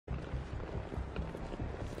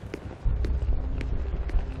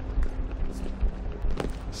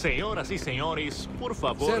Senhoras e senhores, por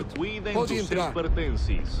favor, Certo. cuidem Pode dos entrar. seus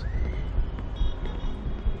pertences.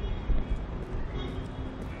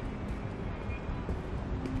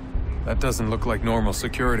 That doesn't look like normal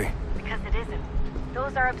security. Because it isn't.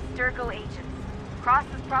 Those are Abstergo agents. Cross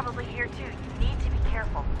is probably here too. You need to be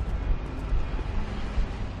careful.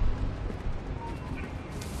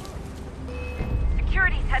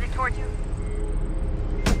 Security's headed towards you.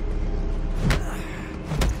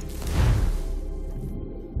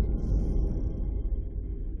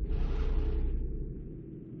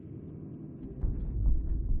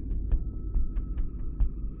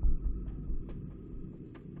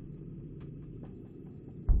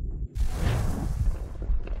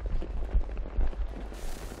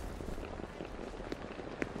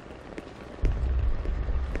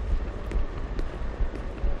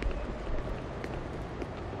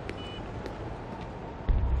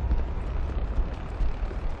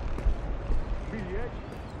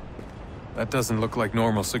 That doesn't look like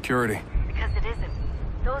normal security. Because it isn't.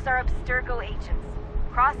 Those are Abstergo agents.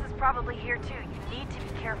 Cross is probably here too. You need to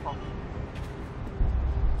be careful.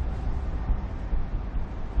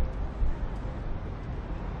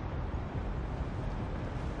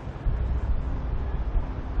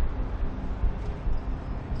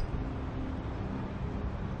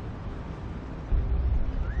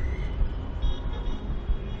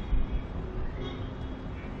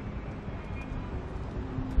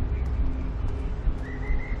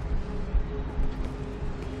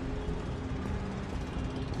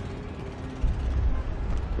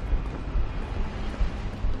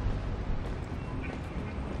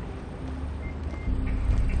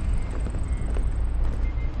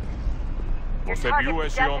 Você viu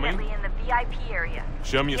esse homem? In the VIP area.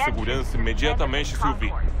 Chame a segurança imediatamente se o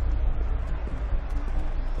vir.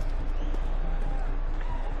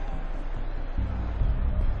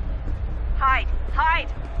 Hide! Hide!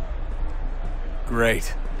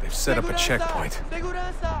 Great. They've set up a checkpoint.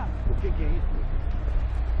 Segurança! O que é isso?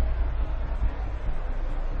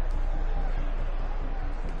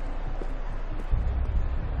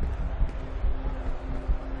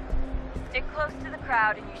 Stick close to the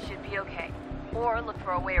crowd and you should be okay. Or look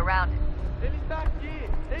for a way around it. Ele está aqui!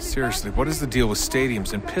 Ele está Seriously, aqui! what is the deal with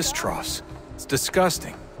stadiums and piss troughs? It's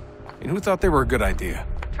disgusting. And who thought they were a good idea?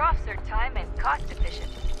 Troughs are time and cost efficient.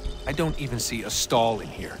 I don't even see a stall in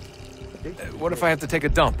here. What if I have to take a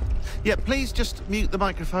dump? Yeah, please just mute the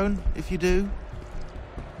microphone if you do.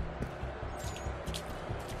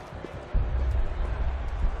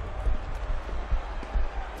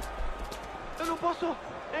 Eu não posso!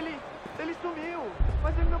 Ele sumiu!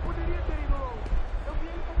 Mas ele não poderia ter ido longe. Eu vi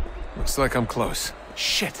ele há pouco. Looks like I'm close.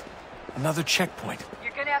 Shit! Another checkpoint.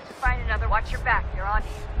 You're gonna have to find another. Watch your back. They're on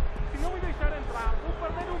you. Se não me deixar entrar, vou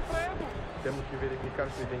perder o emprego! Temos que verificar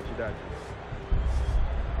sua identidade.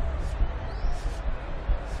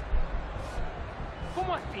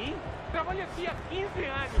 Como assim? Trabalho aqui há 15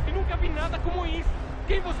 anos e nunca vi nada como isso.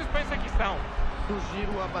 Quem vocês pensam que são?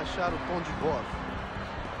 Sugiro abaixar o tom de voz.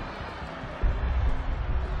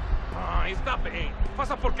 Ah, está bem.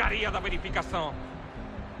 Faça a porcaria da verificação.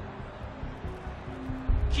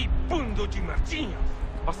 Que bando de merdinhas!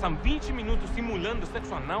 Passam 20 minutos simulando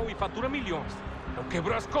sexo anal e fatura milhões. Eu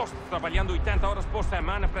quebro as costas trabalhando 80 horas por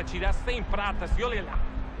semana para tirar 100 pratas e olha lá.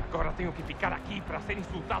 Agora tenho que ficar aqui para ser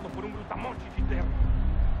insultado por um brutamonte de terra.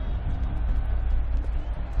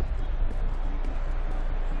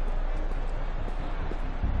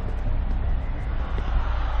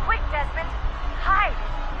 Quick, Desmond! Hide!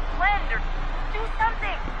 Blend or do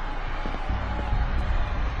something!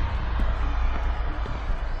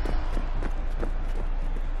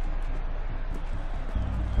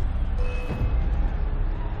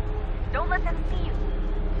 Don't let them see you.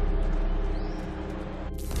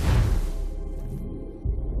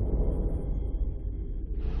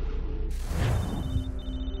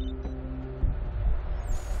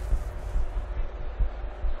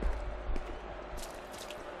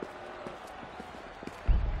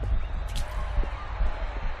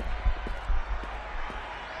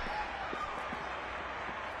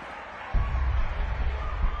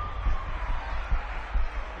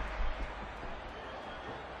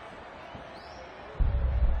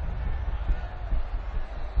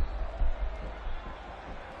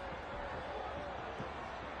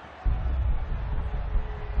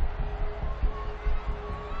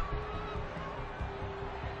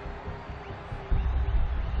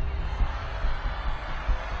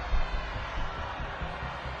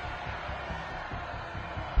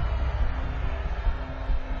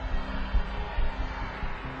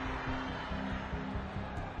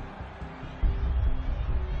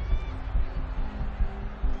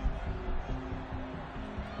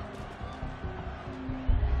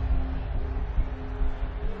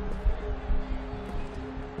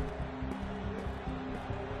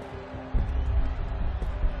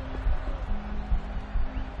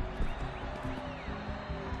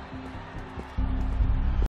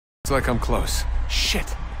 like I'm close.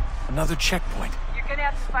 Shit! Another checkpoint. You're gonna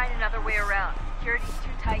have to find another way around. Security's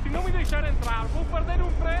too tight. Se não me deixar entrar, vou perder o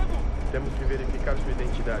emprego. Temos que verificar sua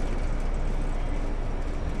identidade.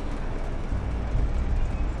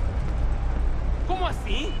 Como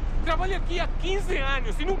assim? Trabalho aqui há 15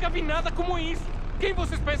 anos e nunca vi nada como isso. Quem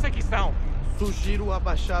vocês pensam que são? Sugiro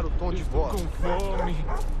abaixar o tom de voz. Com fome.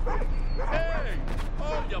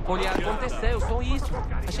 Olha, aconteceu, só isso.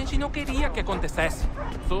 A gente não queria que acontecesse.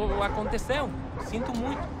 Só aconteceu. Sinto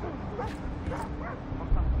muito.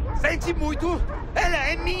 Sente muito? Ela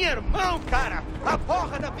é minha irmã, cara! A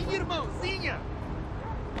porra da minha irmãzinha!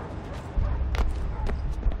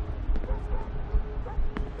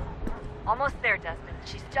 Almost there, Desmond.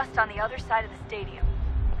 She's just on the other side of the stadium.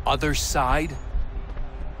 Other side?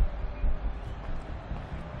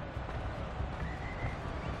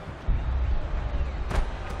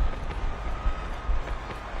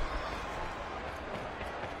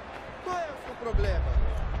 Qual é o seu problema?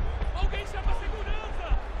 Alguém chama a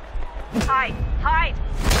segurança! Hide! Hide!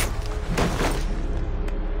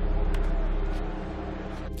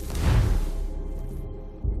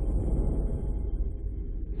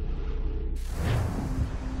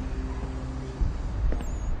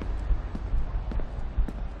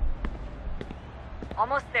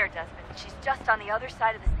 Almost there, Desmond. She's just on the other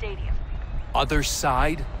side of the stadium. Other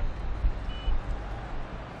side?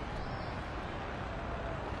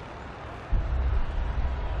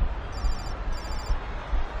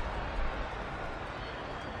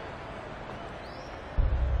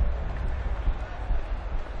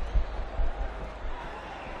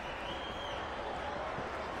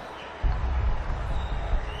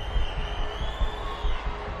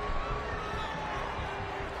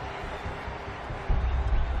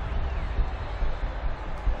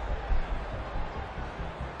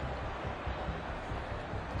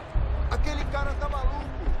 Aquele cara tá maluco!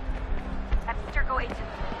 That's Circle Agent.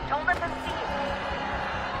 Don't let them see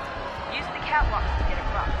you. Use the catwalks to get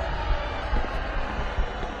across.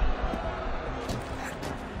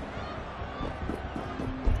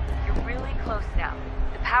 You're really close now.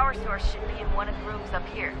 The power source should be in one of the rooms up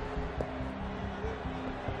here.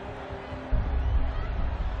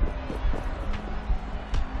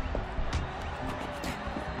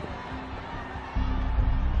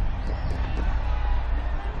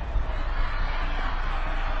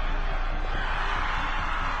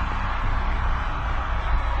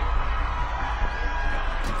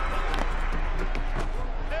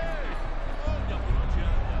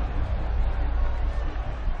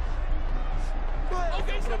 Qual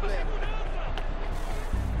é o seu problema?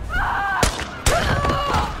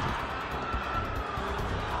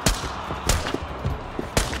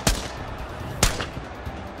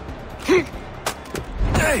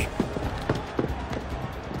 Hey!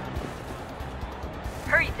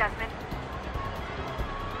 Hurry, Desmond.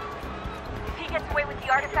 If he gets away with the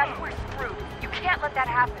artifact, we're screwed. You can't let that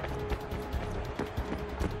happen.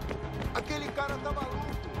 Aquele cara tá maluco!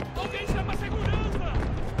 Alguém chama a segurança!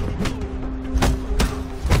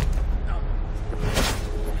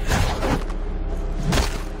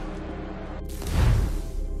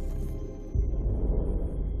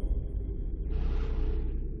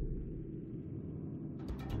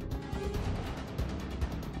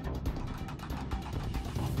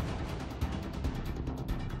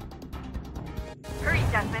 Hurry,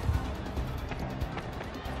 Desmond.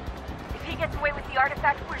 If he gets away with the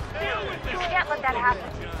artifact, we're screwed. You can't let that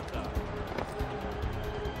happen.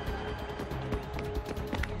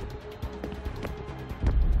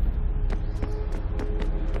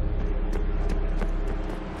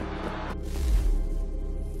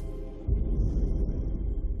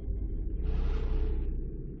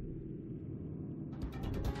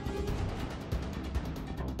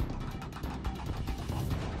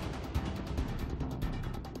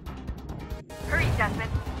 Hurry, Desmond.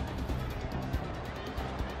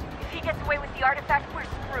 If he gets away with the artifact, we're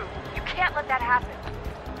screwed. You can't let that happen.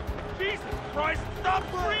 Jesus Christ, stop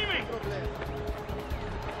Qual é o screaming! seu problema?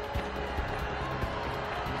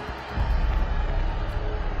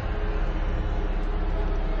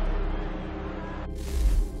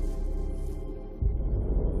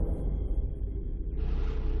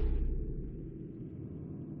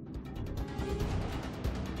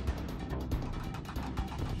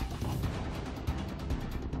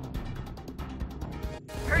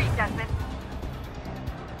 Hurry, Desmond.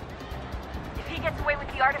 If he gets away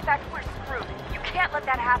with the artifact, we're screwed. You can't let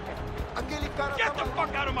that happen. Aquele cara Get tá the maluco!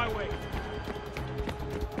 fuck out of my way!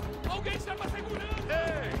 Alguém chama a segurança!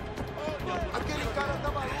 Aquele cara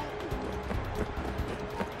tá maluco!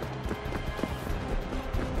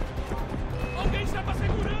 Alguém chama a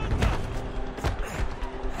segurança!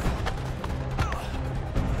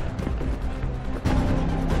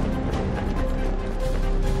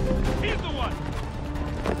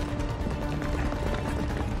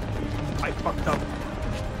 fucked up.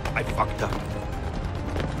 I fucked up.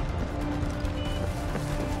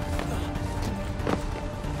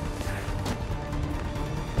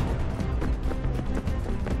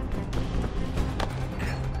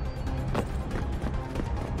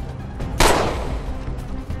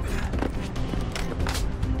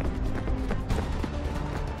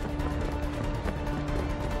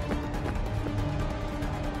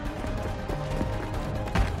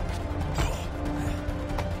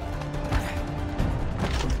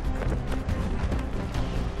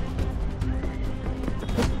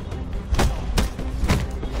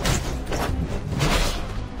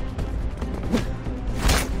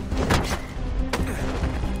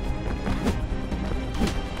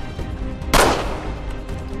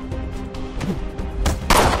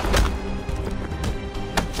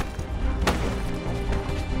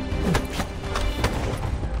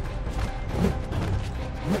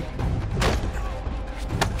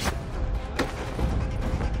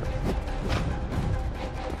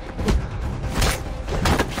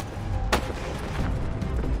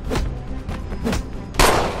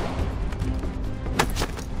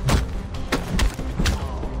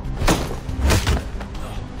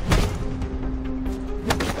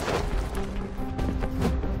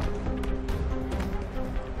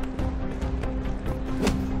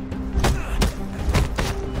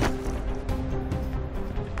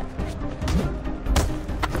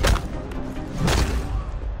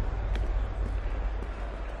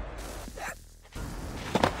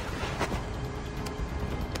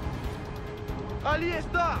 Ali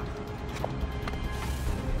está!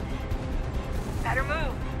 Better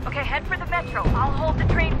move. Okay, head for the metro. I'll hold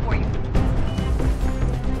the train for you.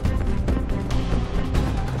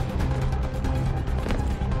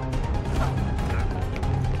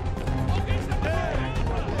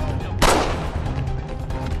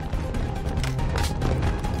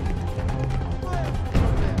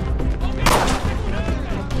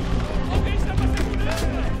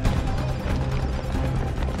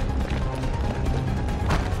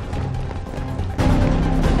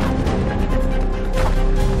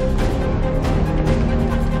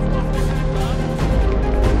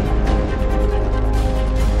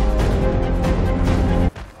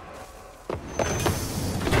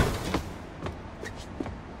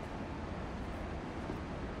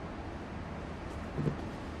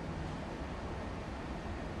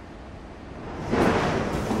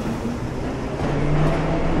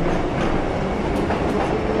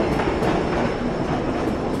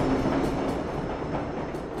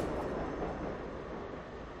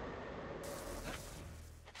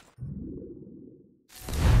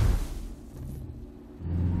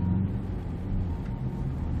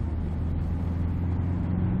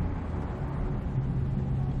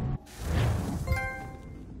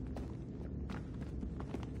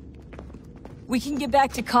 We can get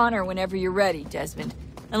back to Connor whenever you're ready, Desmond.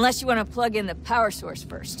 Unless you want to plug in the power source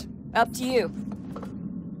first. Up to you.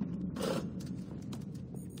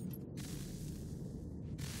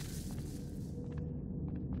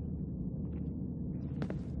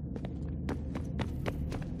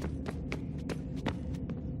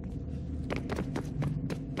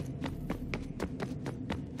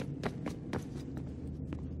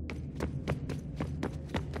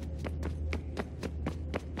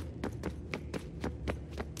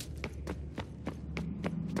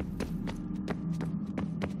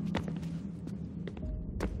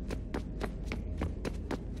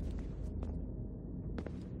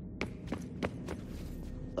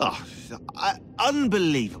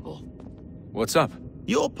 Unbelievable. What's up?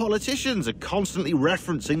 Your politicians are constantly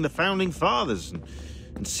referencing the Founding Fathers and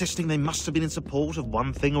insisting they must have been in support of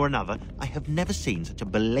one thing or another. I have never seen such a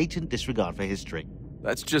blatant disregard for history.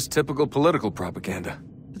 That's just typical political propaganda.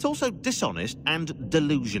 It's also dishonest and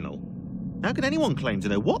delusional. How can anyone claim to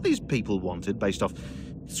know what these people wanted based off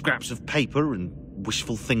scraps of paper and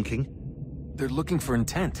wishful thinking? They're looking for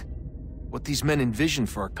intent. What these men envision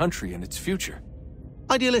for our country and its future.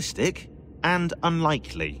 Idealistic and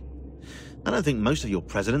unlikely. I don't think most of your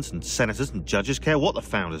presidents and senators and judges care what the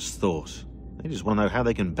founders thought. They just want to know how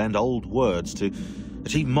they can bend old words to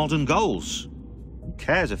achieve modern goals. Who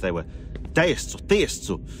cares if they were deists or theists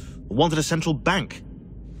or wanted a central bank?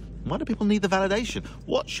 Why do people need the validation?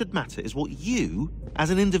 What should matter is what you, as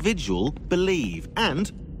an individual, believe,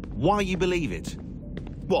 and why you believe it.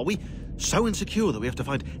 What, are we so insecure that we have to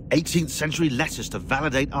find 18th century letters to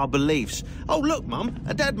validate our beliefs? Oh, look, Mum,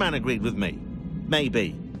 a dead man agreed with me.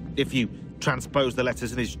 Maybe. If you transpose the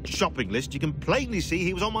letters in his shopping list, you can plainly see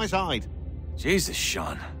he was on my side. Jesus,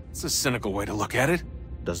 Sean. It's a cynical way to look at it.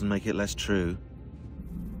 Doesn't make it less true.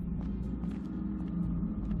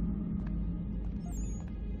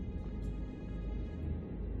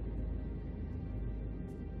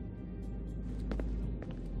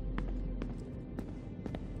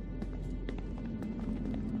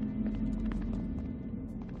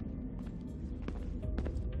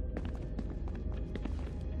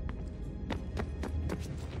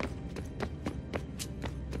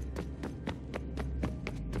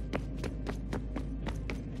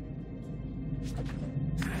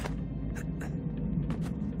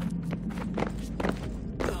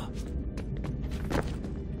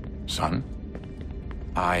 son.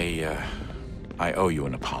 I owe you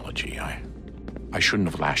an apology. I shouldn't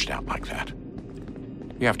have lashed out like that.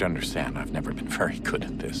 You have to understand, I've never been very good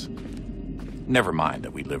at this. Never mind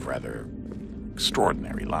that we live rather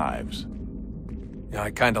extraordinary lives. Yeah,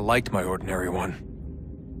 I kinda liked my ordinary one.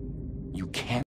 You can't